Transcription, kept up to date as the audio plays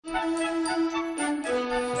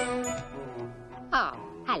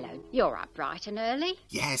You're up bright and early.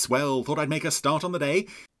 Yes, well, thought I'd make a start on the day.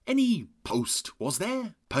 Any post, was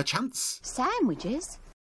there, perchance? Sandwiches?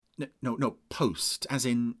 No, post, as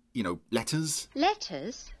in, letters.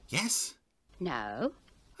 Letters? Yes. No.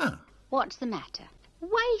 Huh. What's the matter?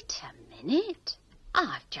 Wait a minute.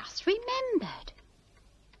 I've just remembered.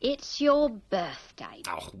 It's your birthday.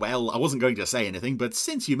 Oh, well, I wasn't going to say anything, but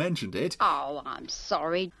since you mentioned it... Oh, I'm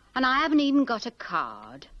sorry. And I haven't even got a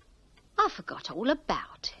card. I forgot all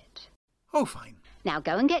about it. Oh, fine. Now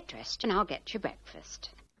go and get dressed and I'll get you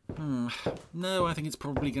breakfast. No, I think it's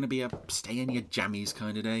probably going to be a stay in your jammies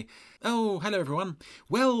kind of day. Oh, hello everyone.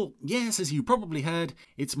 Well, yes, as you probably heard,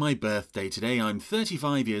 it's my birthday today. I'm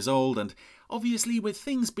 35 years old and obviously with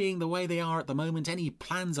things being the way they are at the moment, any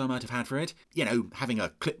plans I might have had for it, having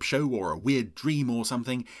a clip show or a weird dream or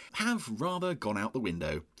something, have rather gone out the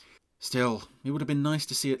window. Still, it would have been nice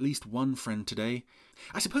to see at least one friend today.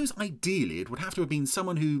 I suppose ideally it would have to have been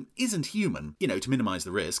someone who isn't human, to minimise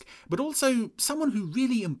the risk, but also someone who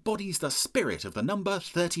really embodies the spirit of the number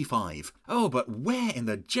 35. Oh, but where in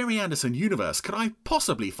the Jerry Anderson universe could I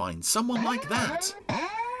possibly find someone like that?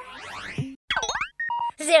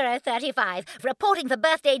 035, reporting for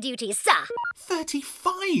birthday duties, sir.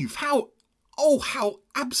 35? How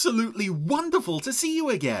absolutely wonderful to see you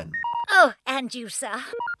again. Oh, and you, sir.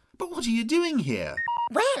 But what are you doing here?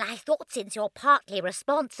 Well, I thought since you're partly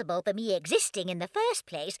responsible for me existing in the first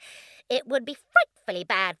place, it would be frightfully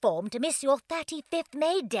bad form to miss your 35th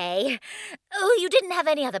May Day. Oh, you didn't have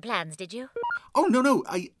any other plans, did you? Oh, no,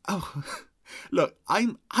 look,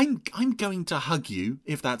 I'm going to hug you,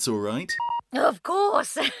 if that's all right. Of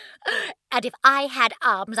course. And if I had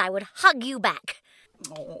arms, I would hug you back.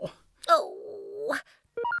 Oh.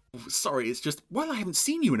 Sorry, it's just, I haven't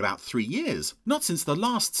seen you in about 3 years. Not since the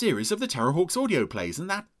last series of the Terrorhawks audio plays and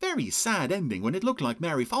that very sad ending when it looked like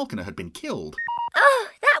Mary Falconer had been killed. Oh,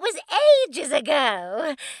 that was ages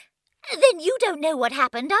ago. Then you don't know what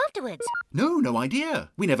happened afterwards? No idea.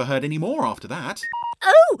 We never heard any more after that.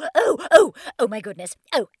 Oh, my goodness.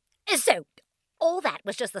 Oh, so all that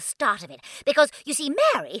was just the start of it. Because, you see,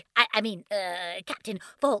 Mary, Captain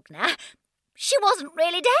Faulkner, she wasn't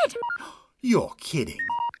really dead. You're kidding.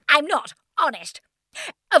 I'm not, honest.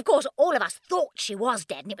 Of course, all of us thought she was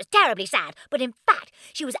dead and it was terribly sad, but in fact,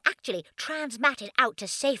 she was actually transmatted out to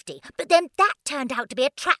safety. But then that turned out to be a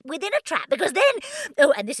trap within a trap, because then,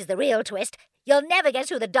 and this is the real twist, you'll never guess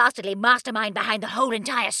who the dastardly mastermind behind the whole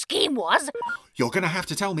entire scheme was. You're going to have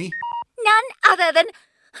to tell me. None other than,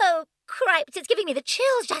 oh, cripes, it's giving me the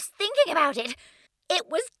chills just thinking about it. It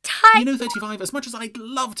was time. 35, as much as I'd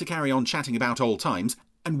love to carry on chatting about old times,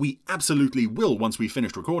 and we absolutely will once we've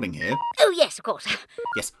finished recording here. Oh, yes, of course.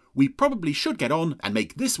 Yes, we probably should get on and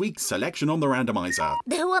make this week's selection on the randomizer.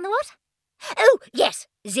 The who on the what? Oh, yes,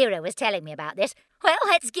 Zero was telling me about this. Well,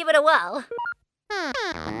 let's give it a whirl.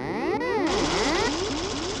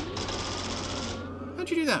 How'd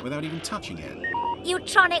you do that without even touching it?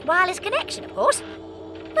 Utronic wireless connection, of course.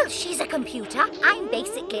 Well, she's a computer. I'm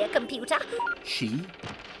basically a computer. She?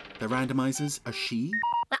 The randomizer's a she?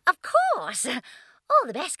 Well, of course. All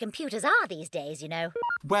the best computers are these days,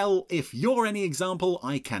 Well, if you're any example,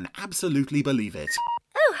 I can absolutely believe it.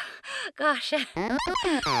 Oh, gosh.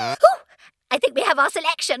 I think we have our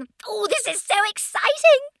selection. Oh, this is so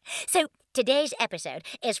exciting. So, today's episode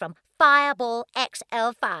is from Fireball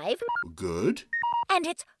XL5. Good. And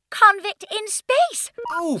it's Convict in Space.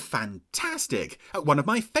 Oh, fantastic. One of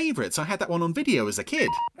my favourites. I had that one on video as a kid.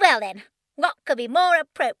 Well then, what could be more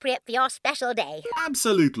appropriate for your special day?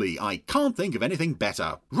 Absolutely. I can't think of anything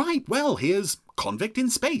better. Right, well, here's Convict in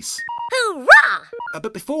Space. Hoorah!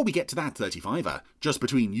 But before we get to that 35er, just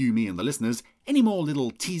between you, me and the listeners, any more little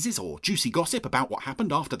teases or juicy gossip about what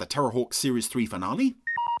happened after the Terrorhawks Series 3 finale?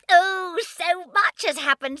 Oh, so much has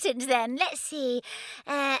happened since then. Let's see.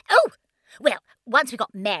 Well, once we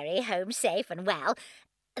got Mary home safe and well,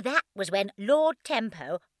 that was when Lord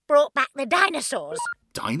Tempo brought back the dinosaurs.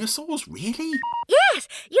 Dinosaurs? Really? Yes,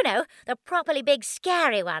 the properly big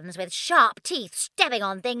scary ones with sharp teeth stepping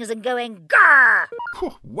on things and going grrr.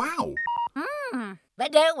 Wow.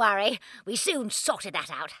 But don't worry, we soon sorted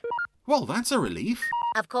that out. Well, that's a relief.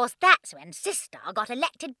 Of course, that's when Sister got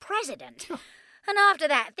elected president. And after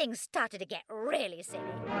that, things started to get really silly.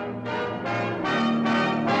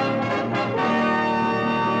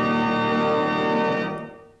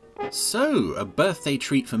 So, a birthday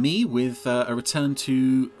treat for me with a return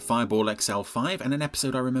to Fireball XL5 and an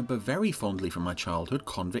episode I remember very fondly from my childhood,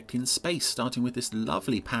 Convict in Space, starting with this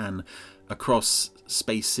lovely pan across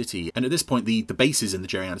Space City. And at this point, the bases in the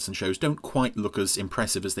Jerry Anderson shows don't quite look as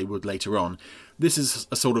impressive as they would later on. This is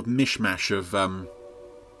a sort of mishmash of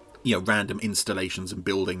you know, random installations and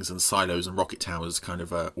buildings and silos and rocket towers kind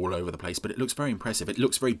of all over the place, but it looks very impressive. It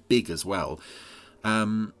looks very big as well.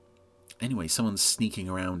 Anyway, someone's sneaking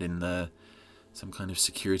around in some kind of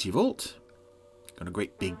security vault. Got a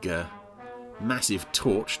great big, massive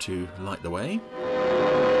torch to light the way.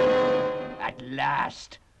 At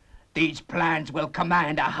last, these plans will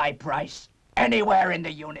command a high price anywhere in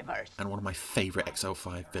the universe. And one of my favourite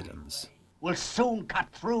XL5 villains. We'll soon cut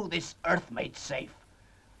through this Earthmate safe.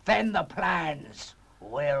 Then the plans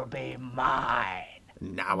will be mine.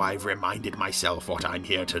 Now I've reminded myself what I'm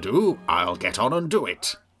here to do, I'll get on and do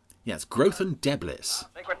it. Yes, Growth and Deblis.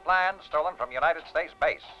 Secret plan stolen from United States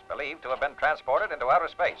base, believed to have been transported into outer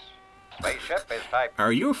space. Spaceship is type...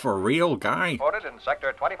 Are you for real, Guy? Transported in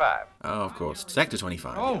Sector 25. Oh, of course. Sector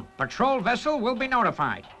 25. Oh, yeah. patrol vessel will be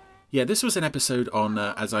notified. Yeah, this was an episode on,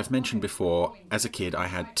 as I've mentioned before, as a kid I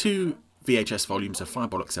had 2 VHS volumes of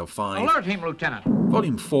Fireball XL5. Alert him, Lieutenant.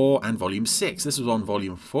 Volume 4 and Volume 6. This was on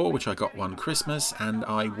Volume 4, which I got one Christmas, and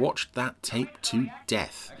I watched that tape to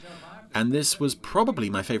death. And this was probably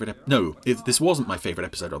my favourite... this wasn't my favourite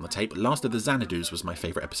episode on the tape. Last of the Xanadus was my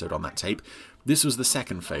favourite episode on that tape. This was the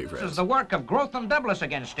second favourite. This is the work of Growth and Deblis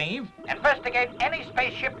again, Steve. Investigate any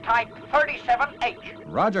spaceship type 37H.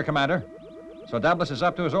 Roger, Commander. So Deblis is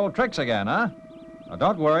up to his old tricks again, huh? Now,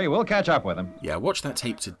 don't worry, we'll catch up with him. Yeah, I watched that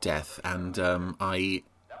tape to death, and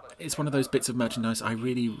it's one of those bits of merchandise I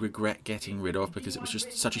really regret getting rid of because it was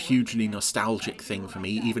just such a hugely nostalgic thing for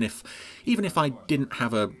me, even if I didn't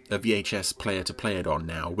have a VHS player to play it on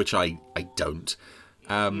now, which I don't.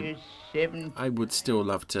 I would still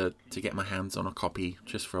love to get my hands on a copy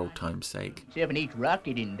just for old time's sake. 7H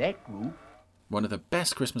rocket in that group. One of the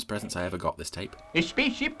best Christmas presents I ever got, this tape. A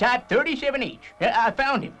spaceship type 37H. I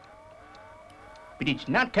found him. But it's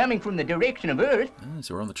not coming from the direction of Earth.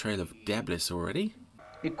 So we're on the trail of Deblis already.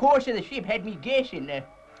 The course of the ship had me guessing.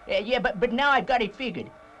 But now I've got it figured.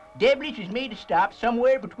 Deblis is made to stop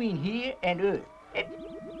somewhere between here and Earth.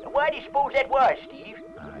 Why do you suppose that was, Steve?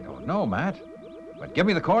 I don't know, Matt. But give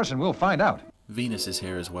me the course and we'll find out. Venus is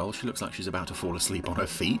here as well. She looks like she's about to fall asleep on her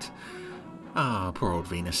feet. Ah, poor old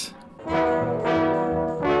Venus.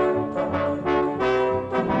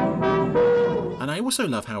 And I also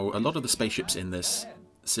love how a lot of the spaceships in this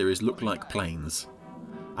series look like planes.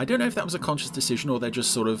 I don't know if that was a conscious decision or they're just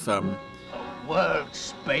sort of World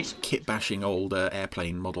space kit-bashing old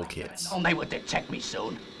airplane model kits. They will detect me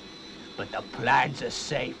soon. But the plans are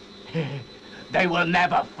safe. They will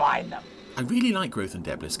never find them. I really like Growth and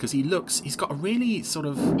Deblis because he's got a really sort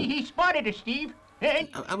of... He spotted us, Steve.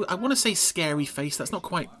 I want to say scary face. That's not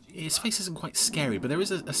quite... His face isn't quite scary, but there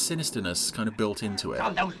is a sinisterness kind of built into it.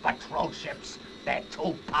 On those patrol ships, they're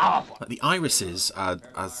too powerful. Like the irises are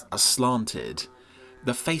slanted.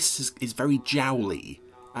 The face is very jowly.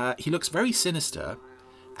 He looks very sinister,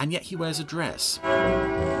 and yet he wears a dress.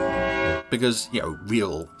 Because, you know,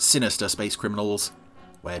 real sinister space criminals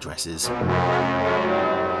wear dresses.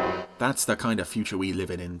 That's the kind of future we live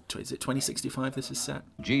in is it 2065 this is set?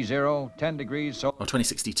 G0, 10 degrees, so... Or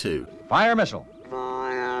 2062. Fire missile.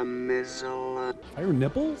 Fire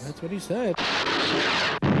nipples? That's what he said.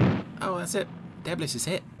 Oh, that's it. Deblis is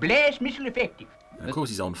hit. Blast missile effective. And of course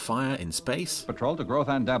he's on fire in space. Patrol to Growth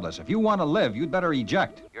and Deblis. If you want to live, you'd better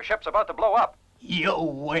eject. Your ship's about to blow up. You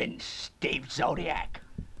win, Steve Zodiac.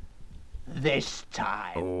 This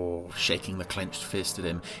time. Oh, shaking the clenched fist at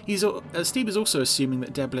him. Steve is also assuming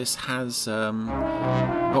that Deblis has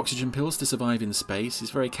oxygen pills to survive in space.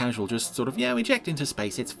 He's very casual, just sort of, yeah, eject into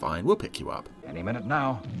space, it's fine, we'll pick you up. Any minute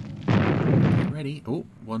now. Get ready. Oh,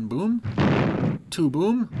 1 boom. 2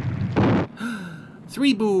 boom.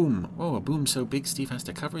 3 boom. Oh, a boom so big Steve has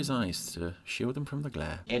to cover his eyes to shield them from the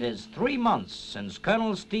glare. It is 3 months since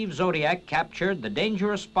Colonel Steve Zodiac captured the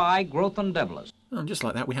dangerous spy Growth and Deblis. Oh, and just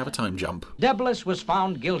like that, we have a time jump. Deblis was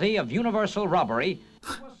found guilty of universal robbery.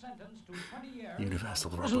 Was sentenced to 20 years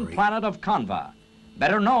Universal prison robbery. planet of Conva,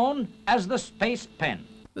 better known as the Space Pen.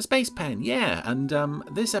 The Space Pen, yeah. And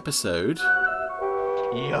this episode...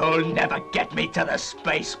 You'll never get me to the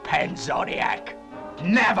Space Pen, Zodiac.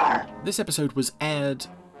 Never! This episode was aired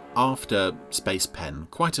after Space Pen,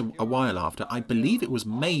 quite a while after. I believe it was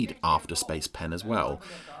made after Space Pen as well.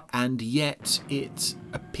 And yet it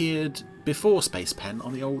appeared before Space Pen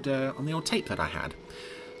on the old tape that I had.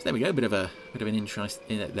 So there we go, bit of an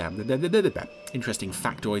interesting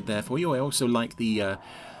factoid there for you. I also like the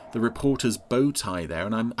reporter's bow tie there,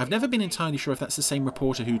 and I've never been entirely sure if that's the same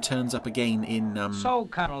reporter who turns up again in So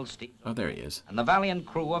Colonel Steve. Oh, there he is. And the valiant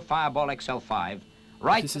crew of Fireball XL5,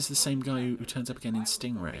 right? This is the same guy who turns up again in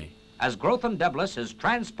Stingray. As Growth and Deblis is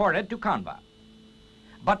transported to Conva.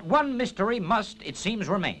 But one mystery must, it seems,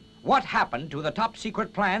 remain. What happened to the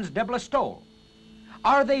top-secret plans Deblis stole?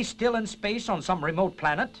 Are they still in space on some remote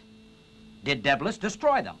planet? Did Deblis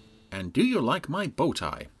destroy them? And do you like my bow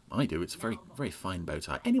tie? I do. It's a very, very fine bow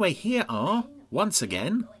tie. Anyway, here are, once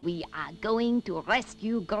again... We are going to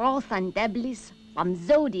rescue Groth and Deblis from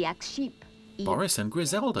Zodiac's ship. Boris and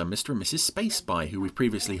Griselda, Mr. and Mrs. Space Spy, who we've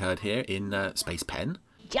previously heard here in Space Pen.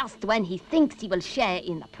 Just when he thinks he will share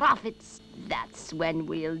in the profits, that's when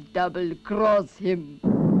we'll double-cross him.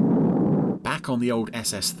 Back on the old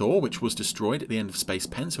SS Thor, which was destroyed at the end of Space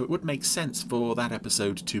Pen, so it would make sense for that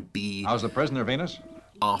episode to be... How's the prisoner, Venus?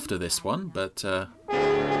 After this one, but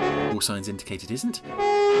all signs indicate it isn't.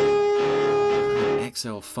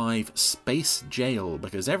 XL5 Space Jail,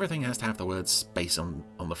 because everything has to have the word space on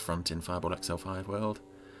the front in Fireball XL5 world.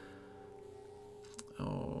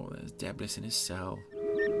 Oh, there's Deblis in his cell.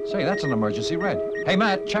 Say, that's an emergency red. Hey,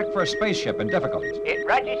 Matt, check for a spaceship in difficulties.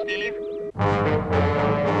 Roger, Steve.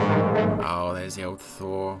 Oh, there's the old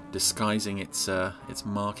Thor disguising its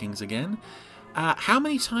markings again. How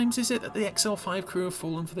many times is it that the XL5 crew have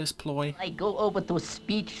fallen for this ploy? I go over to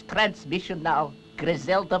speech transmission now.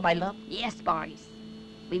 Griselda, my love. Yes, Boris.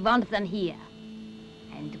 We want them here.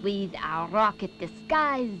 And with our rocket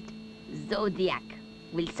disguised, Zodiac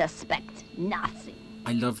will suspect nothing.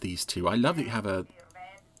 I love these two. I love that you have a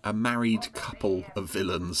married couple of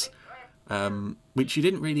villains, which you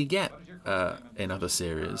didn't really get in other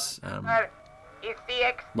series.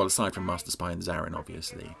 Well, aside from Master Spy and Zarin,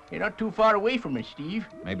 obviously. You're not too far away from us, Steve.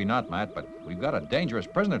 Maybe not, Matt, but we've got a dangerous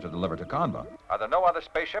prisoner to deliver to Conva. Are there no other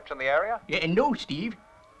spaceships in the area? Yeah, no, Steve.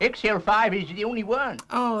 XL5 is the only one.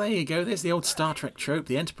 Oh, there you go. There's the old Star Trek trope.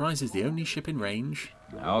 The Enterprise is the only ship in range.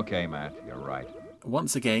 Okay, Matt, you're right.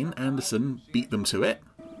 Once again, Anderson beat them to it.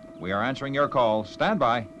 We are answering your call. Stand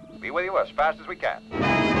by. Be with you as fast as we can.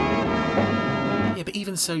 Yeah, but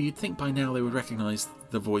even so, you'd think by now they would recognise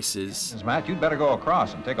the voices. Matt, you'd better go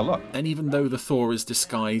across and take a look. And even though the Thor is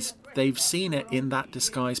disguised, they've seen it in that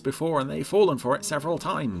disguise before and they've fallen for it several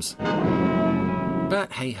times.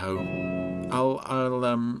 But hey-ho.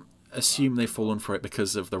 I'll assume they've fallen for it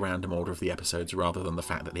because of the random order of the episodes rather than the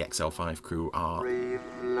fact that the XL5 crew are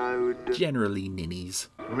generally ninnies.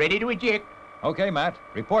 Ready to eject. Okay, Matt.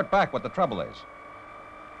 Report back what the trouble is.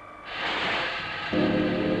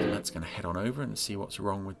 Matt's going to head on over and see what's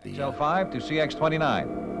wrong with the... XL5 to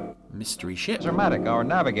CX29. Mystery ship. Zermatic, our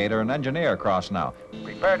navigator and engineer, cross now.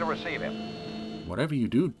 Prepare to receive him. Whatever you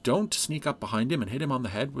do, don't sneak up behind him and hit him on the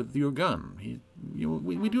head with your gun.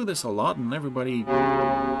 We do this a lot, and everybody...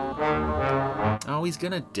 Oh, he's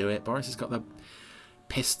going to do it. Boris has got the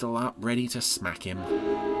pistol up, ready to smack him.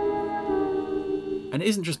 And it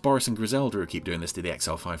isn't just Boris and Griselda who keep doing this to the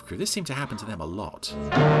XL5 crew. This seemed to happen to them a lot.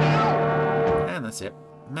 And that's it.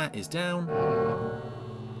 Matt is down.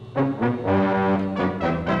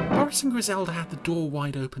 Boris and Griselda had the door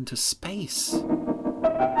wide open to space.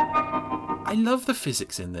 I love the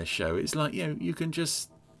physics in this show. It's like, you can just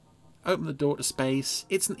open the door to space.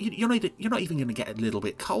 You're not even going to get a little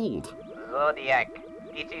bit cold. Zodiac,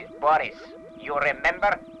 this is Boris. You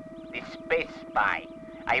remember? The space spy.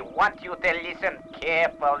 I want you to listen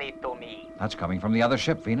carefully to me. That's coming from the other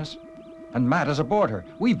ship, Venus. And Matt is aboard her.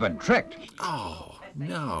 We've been tricked. Oh,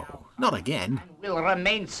 no. Not again. Will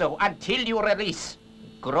remain so until you release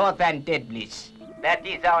Groth and Deblis. That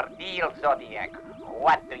is our deal, Zodiac.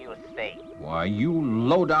 What do you say? Why, you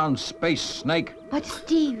low-down space snake. But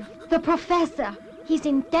Steve, the professor, he's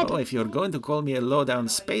in debt. Oh, if you're going to call me a low-down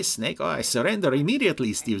space snake, I surrender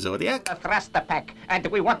immediately, Steve Zodiac. A thruster pack, and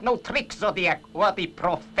we want no tricks, Zodiac, or the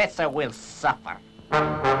professor will suffer.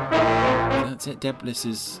 That's it. Deblis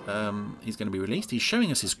is, he's going to be released. He's showing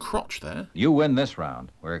us his crotch there. You win this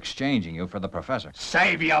round. We're exchanging you for the professor.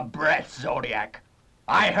 Save your breath, Zodiac.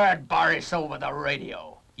 I heard Boris over the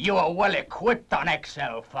radio. You are well equipped on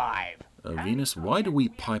XL5. Venus, why do we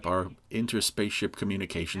pipe our interspaceship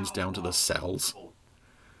communications down to the cells?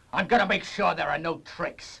 I'm gonna make sure there are no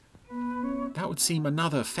tricks. That would seem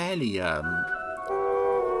another fairly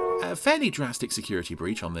drastic security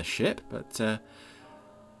breach on this ship, but there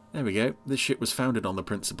we go. This ship was founded on the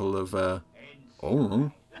principle of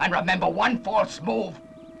And remember, one false move,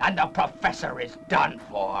 and the professor is done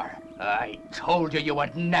for. I told you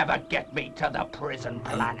would never get me to the prison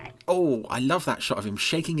planet. Oh, I love that shot of him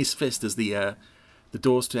shaking his fist as the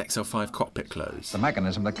doors to XL5 cockpit close. The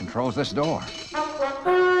mechanism that controls this door.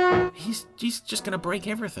 He's just going to break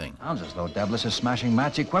everything. Sounds as though Deblis is smashing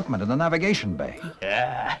Matt's equipment in the navigation bay.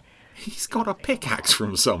 He's got a pickaxe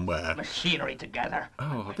from somewhere. Machinery together.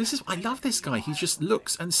 Oh, I love this guy. He just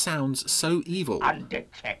looks and sounds so evil.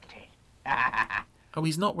 Undetected. Oh,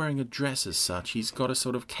 he's not wearing a dress as such. He's got a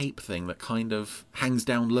sort of cape thing that kind of hangs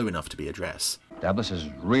down low enough to be a dress. Deblis is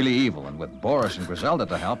really evil, and with Boris and Griselda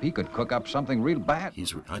to help, he could cook up something real bad.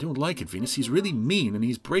 I don't like it, Venus. He's really mean, and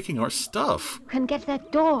he's breaking our stuff. Can get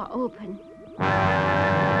that door open.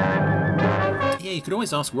 Yeah, you could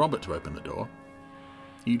always ask Robert to open the door.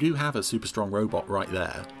 You do have a super strong robot right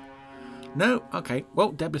there. No? Okay.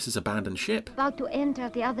 Well, Deblis has abandoned ship. About to enter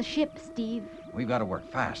the other ship, Steve. We've got to work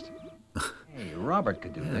fast. Hey, Robert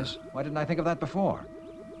could do this. Why didn't I think of that before?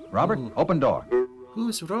 Robert, open door.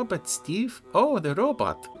 Who's Robert, Steve? Oh, the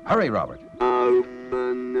robot. Hurry, Robert.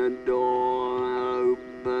 Open the door,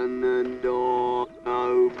 open the door,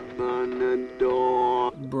 open the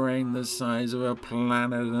door. Brain the size of a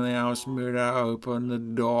planet and they asked me to open the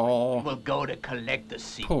door. We'll go to collect the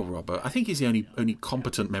secret. Poor Robert. I think he's the only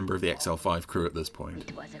competent member of the XL5 crew at this point.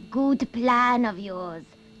 It was a good plan of yours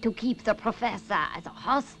to keep the professor as a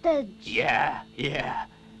hostage. Yeah.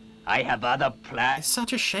 I have other plans. It's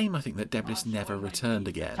such a shame, I think, that Deblis never returned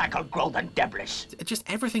again. Tackle Growth and Deblis. Just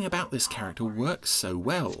everything about this character works so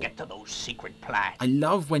well. Let's get to those secret plans. I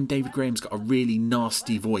love when David Graham's got a really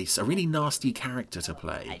nasty voice, a really nasty character to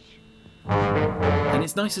play. And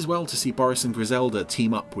it's nice as well to see Boris and Griselda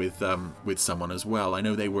team up with someone as well. I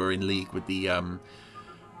know they were in league with the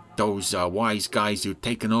those wise guys who'd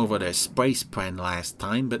taken over their space pen last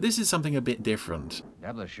time, but this is something a bit different.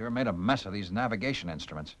 Deblis sure made a mess of these navigation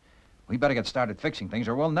instruments. We better get started fixing things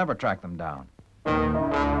or we'll never track them down.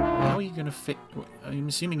 How are you going to fix... I'm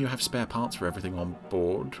assuming you have spare parts for everything on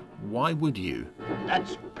board. Why would you?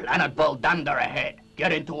 That's planet Voldander ahead.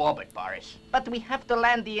 Get into orbit, Boris. But we have to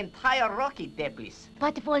land the entire rocket, Deblis.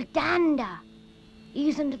 But Voldander,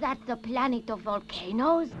 isn't that the planet of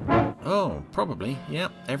volcanoes? Oh, probably. Yeah,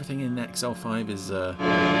 everything in XL5 is...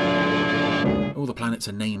 all the planets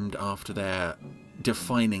are named after their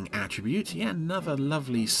defining attribute. Yeah, another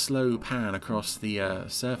lovely slow pan across the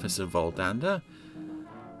surface of Voldander.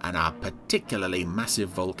 And a particularly massive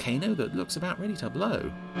volcano that looks about ready to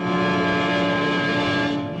blow.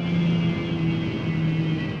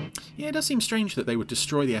 Yeah, it does seem strange that they would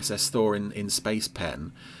destroy the SS Thor in Space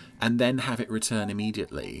Pen and then have it return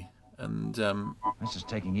immediately. And, This is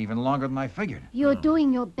taking even longer than I figured. You're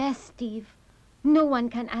doing your best, Steve. No one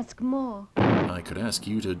can ask more. I could ask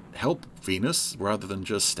you to help Venus rather than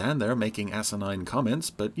just stand there making asinine comments,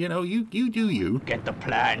 but, you know, you do you. Get the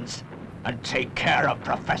plans and take care of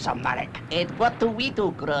Professor Malik. And what do we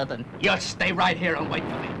do, Groden? You'll stay right here and wait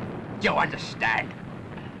for me. You understand?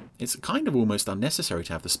 It's kind of almost unnecessary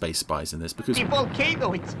to have the space spies in this because... The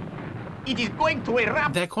volcano, it is going to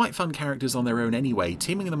erupt. They're quite fun characters on their own anyway.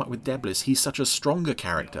 Teaming them up with Deblis, he's such a stronger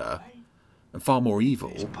character and far more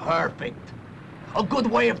evil. It's perfect. A good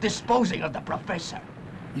way of disposing of the Professor.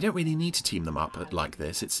 You don't really need to team them up like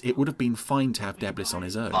this. It would have been fine to have Deblis on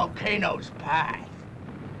his own. Volcano's path.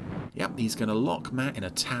 Yep, he's going to lock Matt in a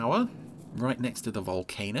tower right next to the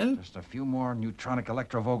volcano. Just a few more neutronic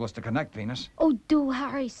electrovogels to connect, Venus. Oh, do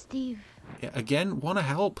hurry, Steve. Yeah, again, want to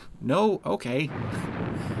help? No? Okay.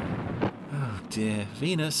 Oh, dear.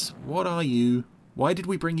 Venus, what are you? Why did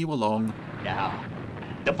we bring you along? Now,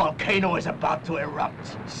 the volcano is about to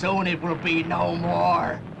erupt. Soon it will be no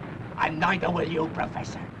more. And neither will you,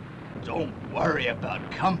 Professor. Don't worry about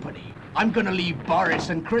company. I'm gonna leave Boris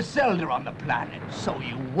and Griselda on the planet, so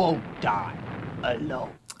you won't die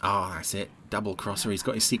alone. Oh, that's it. Double crosser. He's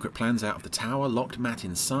got his secret plans out of the tower, locked Matt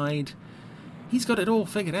inside. He's got it all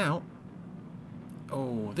figured out.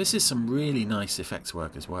 Oh, this is some really nice effects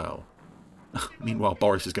work as well. Meanwhile,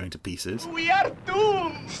 Boris is going to pieces. We are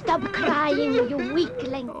doomed! Stop crying, you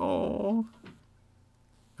weakling. Oh.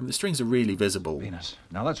 I mean, the strings are really visible. Venus,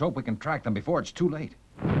 now let's hope we can track them before it's too late.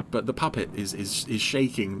 But the puppet is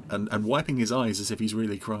shaking and wiping his eyes as if he's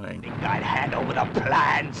really crying. Think I'd hand over the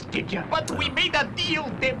plans, did you? But we made a deal,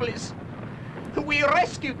 Deblis. We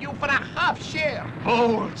rescued you for a half share.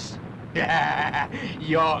 Fools!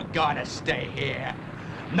 You're gonna stay here.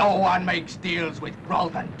 No one makes deals with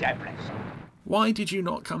Growth and Deblis. Why did you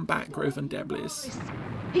not come back, Growth and Deblis?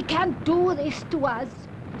 He can't do this to us.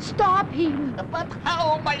 Stop him. But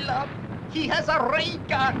how, my love? He has a ray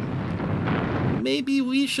gun. Maybe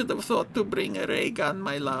we should have thought to bring a ray gun,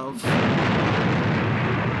 my love.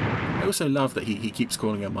 I also love that he keeps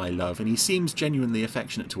calling her my love, and he seems genuinely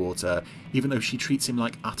affectionate towards her, even though she treats him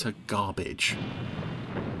like utter garbage.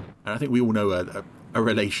 And I think we all know a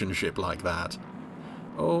relationship like that.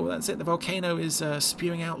 Oh, that's it. The volcano is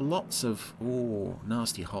spewing out lots of,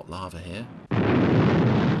 nasty hot lava here.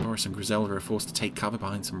 Boris and Griselda are forced to take cover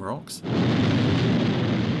behind some rocks.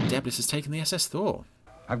 Deblis has taken the SS Thor.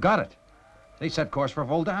 I've got it. They set course for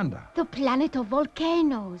Voldanda. The planet of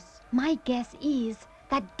volcanoes. My guess is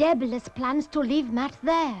that Daedalus plans to leave Matt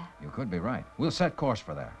there. You could be right. We'll set course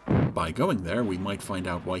for there. By going there, we might find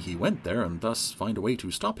out why he went there and thus find a way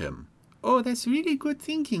to stop him. Oh, that's really good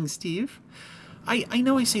thinking, Steve. I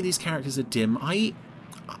know I say these characters are dim. I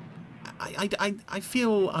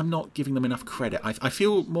feel I'm not giving them enough credit. I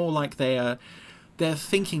feel more like their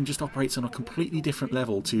thinking just operates on a completely different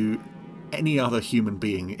level to any other human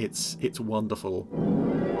being. It's wonderful.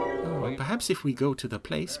 Oh, perhaps if we go to the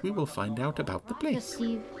place, we will find out about the place. Yes,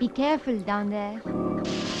 Steve. Be careful down there.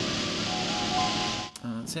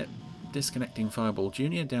 That's it. Disconnecting Fireball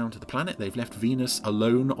Jr. down to the planet. They've left Venus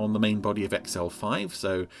alone on the main body of XL5,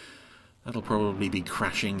 so that'll probably be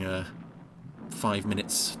crashing 5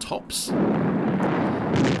 minutes tops.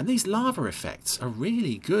 And these lava effects are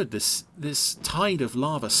really good. This tide of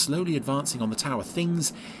lava slowly advancing on the tower.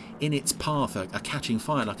 Things in its path are catching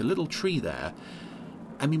fire, like a little tree there.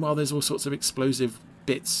 And meanwhile, there's all sorts of explosive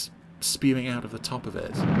bits spewing out of the top of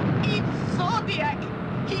it. It's Zodiac!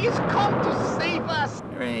 He has come to save us!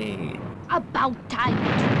 Hooray! About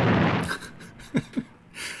time.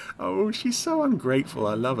 Oh, she's so ungrateful.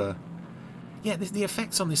 I love her. Yeah, the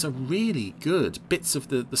effects on this are really good. Bits of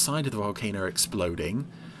the side of the volcano are exploding.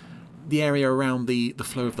 The area around the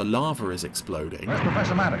flow of the lava is exploding. Where's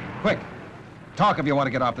Professor Maddox? Quick! Talk if you want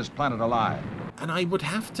to get off this planet alive. And I would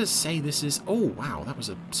have to say this is... Oh, wow, that was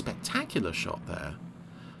a spectacular shot there.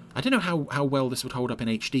 I don't know how well this would hold up in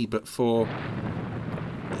HD, but for...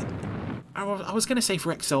 I was going to say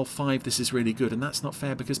for XL5 this is really good, and that's not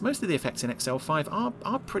fair because most of the effects in XL5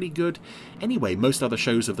 are pretty good anyway. Most other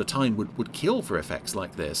shows of the time would kill for effects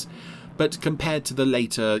like this. But compared to the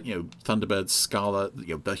later, Thunderbird, Scala,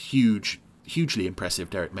 the hugely impressive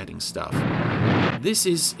Derek Medding stuff, this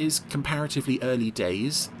is comparatively early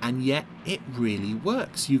days, and yet it really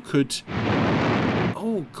works. You could...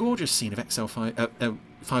 Oh, gorgeous scene of XL5,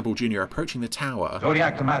 Fireball Jr. approaching the tower.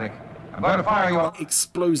 Zodiac to Maddox. I'm going to fire you up.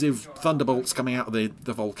 Explosive thunderbolts coming out of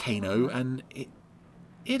the volcano, and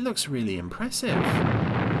it looks really impressive.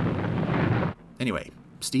 Anyway,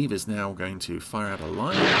 Steve is now going to fire out a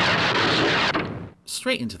line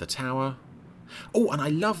straight into the tower. Oh, and I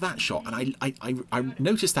love that shot, and I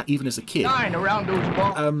noticed that even as a kid. Around those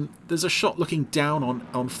balls. There's a shot looking down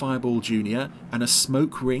on Fireball Jr., and a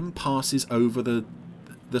smoke ring passes over the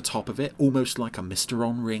top of it, almost like a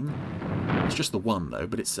Mr. ring. It's just the one though,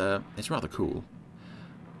 but it's rather cool.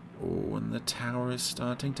 Oh, and the tower is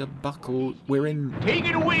starting to buckle. Take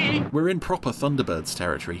it away! We're in proper Thunderbirds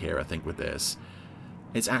territory here, I think, with this.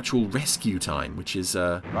 It's actual rescue time, which is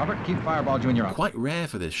Robert, keep Fireball Jr. up. Quite rare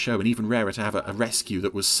for this show, and even rarer to have a rescue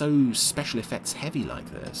that was so special effects heavy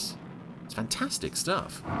like this. It's fantastic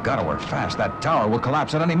stuff. Gotta work fast. That tower will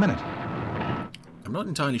collapse at any minute. I'm not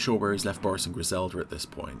entirely sure where he's left Boris and Griselda at this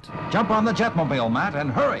point. Jump on the jetmobile, Matt,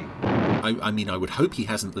 and hurry! I mean, I would hope he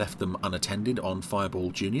hasn't left them unattended on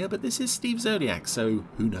Fireball Jr., but this is Steve Zodiac, so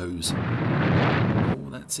who knows? Oh,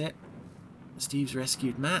 that's it. Steve's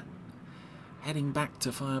rescued Matt. Heading back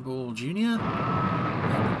to Fireball Jr.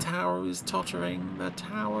 And the tower is tottering. The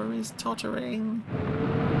tower is tottering.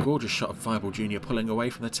 Gorgeous shot of Fireball Jr. pulling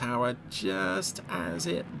away from the tower just as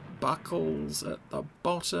it buckles at the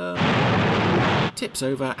bottom. Tips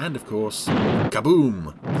over, and of course,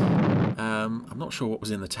 kaboom! I'm not sure what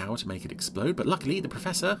was in the tower to make it explode, but luckily the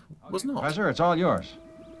Professor was not. Professor, it's all yours.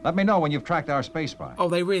 Let me know when you've tracked our space spy. Oh,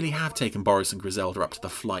 they really have taken Boris and Griselda up to the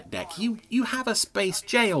flight deck. You have a space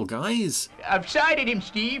jail, guys. I've sighted him,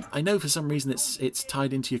 Steve. I know for some reason it's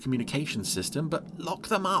tied into your communications system, but lock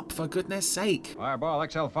them up, for goodness sake. Fireball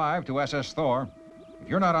XL5 to SS Thor. If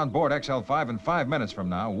you're not on board XL5 in 5 minutes from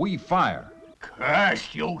now, we fire.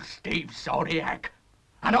 Curse you, Steve Zodiac,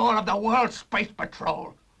 and all of the World Space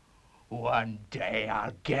Patrol. One day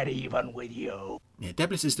I'll get even with you. Yeah,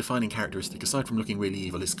 Daedalus' defining characteristic, aside from looking really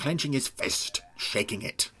evil, is clenching his fist, shaking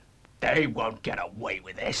it. They won't get away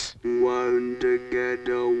with this. Won't get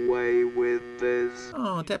away with this.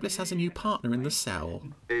 Oh, Daedalus has a new partner in the cell.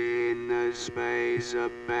 In a space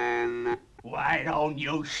pen. Why don't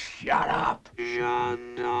you shut up? Shut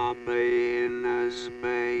up in a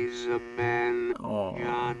space pen. Oh.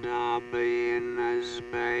 Shut up in a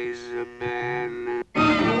space pen.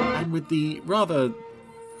 And with the rather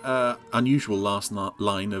unusual last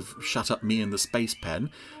line of "shut up me in the space pen,"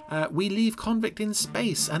 we leave Convict in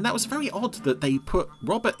space, and that was very odd that they put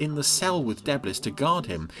Robert in the cell with Daedalus to guard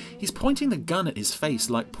him. He's pointing the gun at his face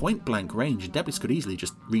like point blank range, and Daedalus could easily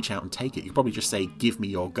just reach out and take it. You could probably just say, "Give me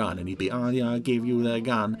your gun," and he'd be, "Oh yeah, I'll give you the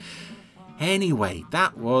gun." Anyway,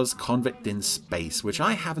 that was Convict in Space, which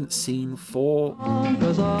I haven't seen for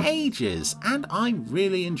ages, and I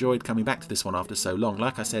really enjoyed coming back to this one after so long.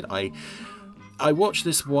 Like I said, I watched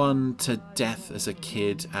this one to death as a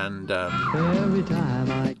kid, and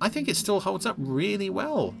I think it still holds up really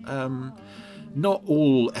well. Not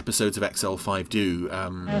all episodes of XL5 do,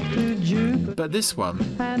 but this one,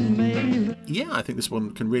 yeah, I think this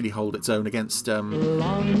one can really hold its own against a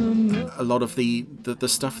lot of the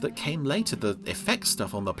stuff that came later. The effects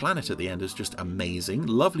stuff on the planet at the end is just amazing.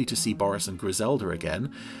 Lovely to see Boris and Griselda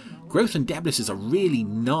again. Growth and Deblis is a really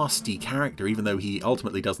nasty character, even though he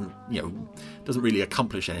ultimately doesn't really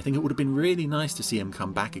accomplish anything. It would have been really nice to see him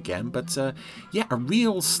come back again, but yeah, a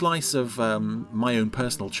real slice of my own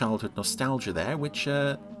personal childhood nostalgia there, which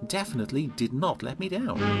definitely did not let me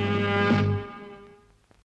down.